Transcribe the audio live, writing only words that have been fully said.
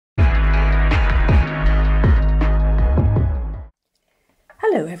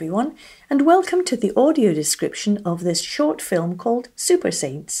Hello everyone, and welcome to the audio description of this short film called Super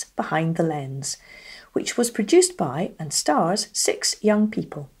Saints Behind the Lens, which was produced by and stars 6 young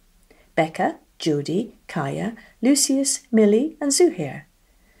people: Becca, Jodie, Kaya, Lucius, Millie and Zuhair.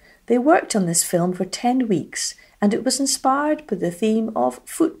 They worked on this film for 10 weeks and it was inspired by the theme of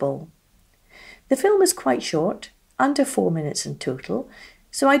football. The film is quite short, under 4 minutes in total,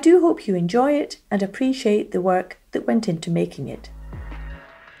 so I do hope you enjoy it and appreciate the work that went into making it.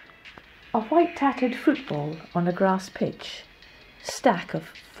 A white tattered football on a grass pitch, stack of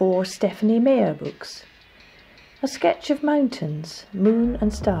 4 Stephanie Meyer books, a sketch of mountains, moon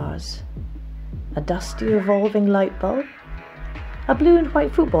and stars, a dusty revolving light bulb, a blue and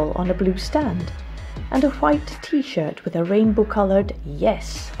white football on a blue stand, and a white t-shirt with a rainbow-coloured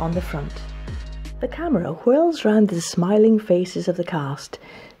 "Yes" on the front. The camera whirls round the smiling faces of the cast,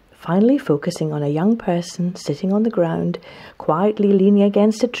 finally focusing on a young person sitting on the ground, quietly leaning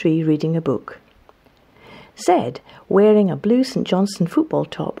against a tree reading a book. Zed, wearing a blue St Johnstone football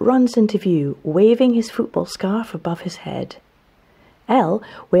top, runs into view, waving his football scarf above his head. Elle,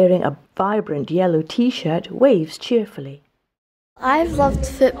 wearing a vibrant yellow t-shirt, waves cheerfully. I've loved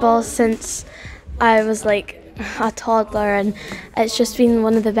football since I was like a toddler, and it's just been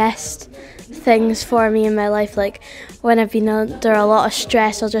one of the best things for me in my life. Like when I've been under a lot of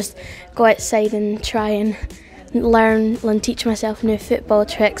stress, I'll just go outside and try and learn and teach myself new football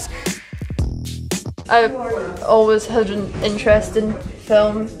tricks. I've always had an interest in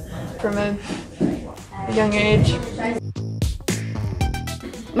film from a young age.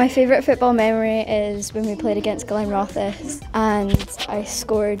 My favourite football memory is when we played against Glenrothes and I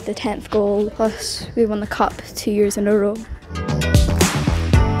scored the 10th goal, plus we won the cup 2 years in a row.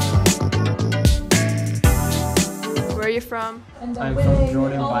 Where are you from? I'm from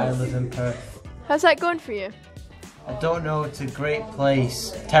Jordan, but I live in Perth. How's that going for you? I don't know, it's a great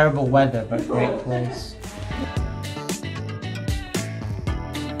place. Terrible weather, but great place.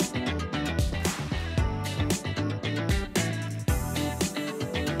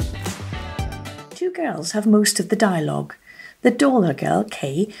 Two girls have most of the dialogue. The taller girl,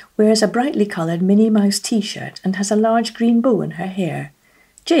 Kay, wears a brightly coloured Minnie Mouse t-shirt and has a large green bow in her hair.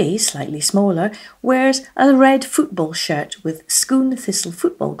 Jay, slightly smaller, wears a red football shirt with Scone Thistle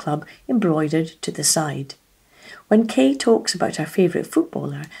Football Club embroidered to the side. When Kay talks about her favourite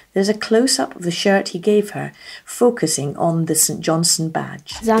footballer, there's a close-up of the shirt he gave her, focusing on the St Johnstone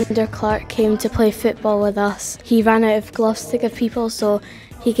badge. Xander Clark came to play football with us. He ran out of gloves to give people, so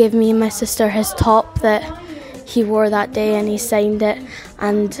he gave me and my sister his top that he wore that day and he signed it.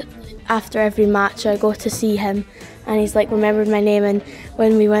 And after every match I go to see him and he's like remembered my name. And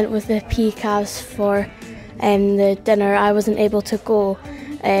when we went with the PKAVS for the dinner, I wasn't able to go,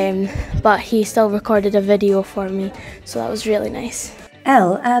 but he still recorded a video for me, so that was really nice.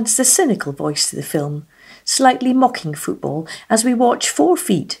 Elle adds the cynical voice to the film, slightly mocking football as we watch 4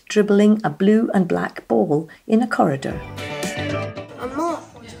 feet dribbling a blue and black ball in a corridor. I'm not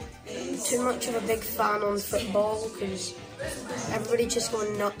too much of a big fan on football because everybody just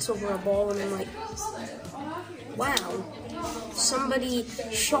going nuts over a ball, and I'm like, wow, somebody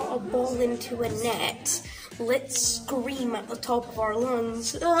shot a ball into a net, let's scream at the top of our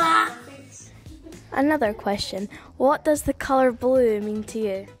lungs. Ah! Another question, what does the colour blue mean to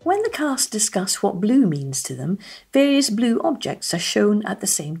you? When the cast discuss what blue means to them, various blue objects are shown at the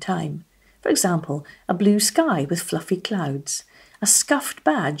same time. For example, a blue sky with fluffy clouds, a scuffed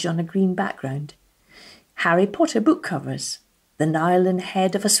badge on a green background, Harry Potter book covers, the nylon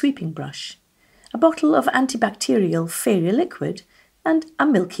head of a sweeping brush, a bottle of antibacterial fairy liquid, and a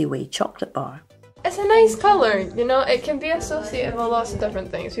Milky Way chocolate bar. It's a nice colour, you know, it can be associated with lots of different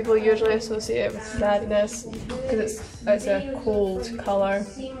things. People usually associate it with sadness because it's a cold colour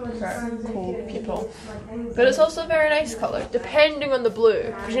for cold people. But it's also a very nice colour, depending on the blue.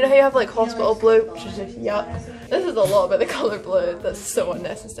 Because you know how you have like hospital blue, which is just yuck. This is a lot about the colour blue, that's so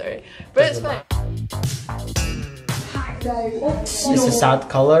unnecessary. But it's fine. It's a sad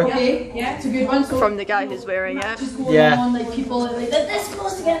colour. Okay, yeah, it's a good one. So from the guy who's wearing it. Yeah. On, like, people are like, this is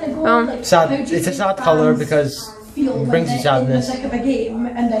supposed to get the goal. Like, Sad. It's a sad colour because it brings you sadness. In the thick of a game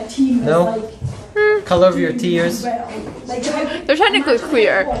and the team No. is like, Colour of your tears. like, They're technically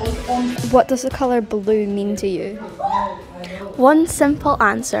queer. What does the colour blue mean to you? One simple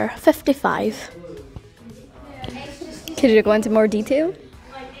answer, 55. Could you go into more detail?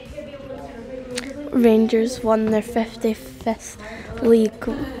 Rangers won their 55th league.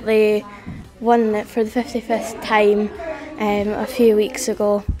 They won it for the 55th time a few weeks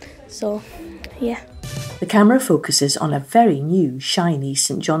ago. So, yeah. The camera focuses on a very new, shiny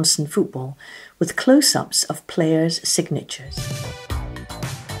St Johnstone football with close-ups of players' signatures.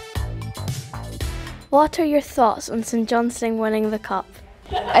 What are your thoughts on St Johnstone winning the cup?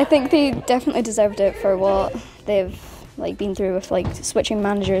 I think they definitely deserved it for what they've been through with switching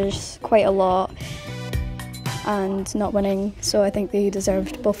managers quite a lot and not winning. So I think they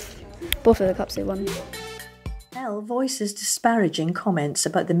deserved both of the cups they won. Mel voices disparaging comments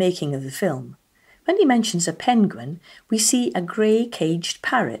about the making of the film. When he mentions a penguin, we see a grey caged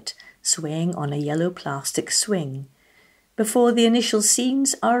parrot swaying on a yellow plastic swing, before the initial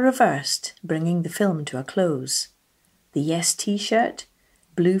scenes are reversed, bringing the film to a close. The Yes t-shirt,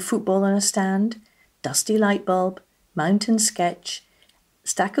 blue football on a stand, dusty light bulb, mountain sketch,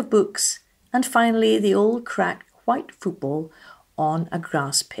 stack of books, and finally the old cracked white football on a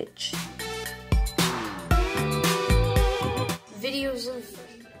grass pitch. Videos of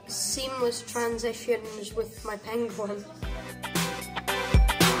seamless transitions with my penguin.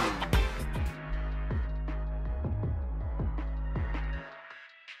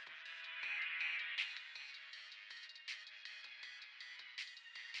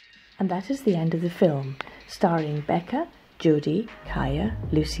 And that is the end of the film, starring Becca, Jodie, Kaya,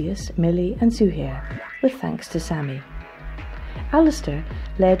 Lucius, Millie and Zuhair, with thanks to Sammy. Alasdair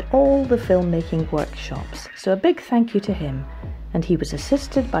led all the filmmaking workshops, so a big thank you to him, and he was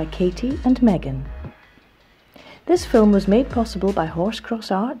assisted by Katie and Megan. This film was made possible by Horsecross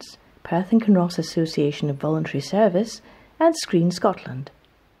Arts, Perth and Kinross Association of Voluntary Service and Screen Scotland.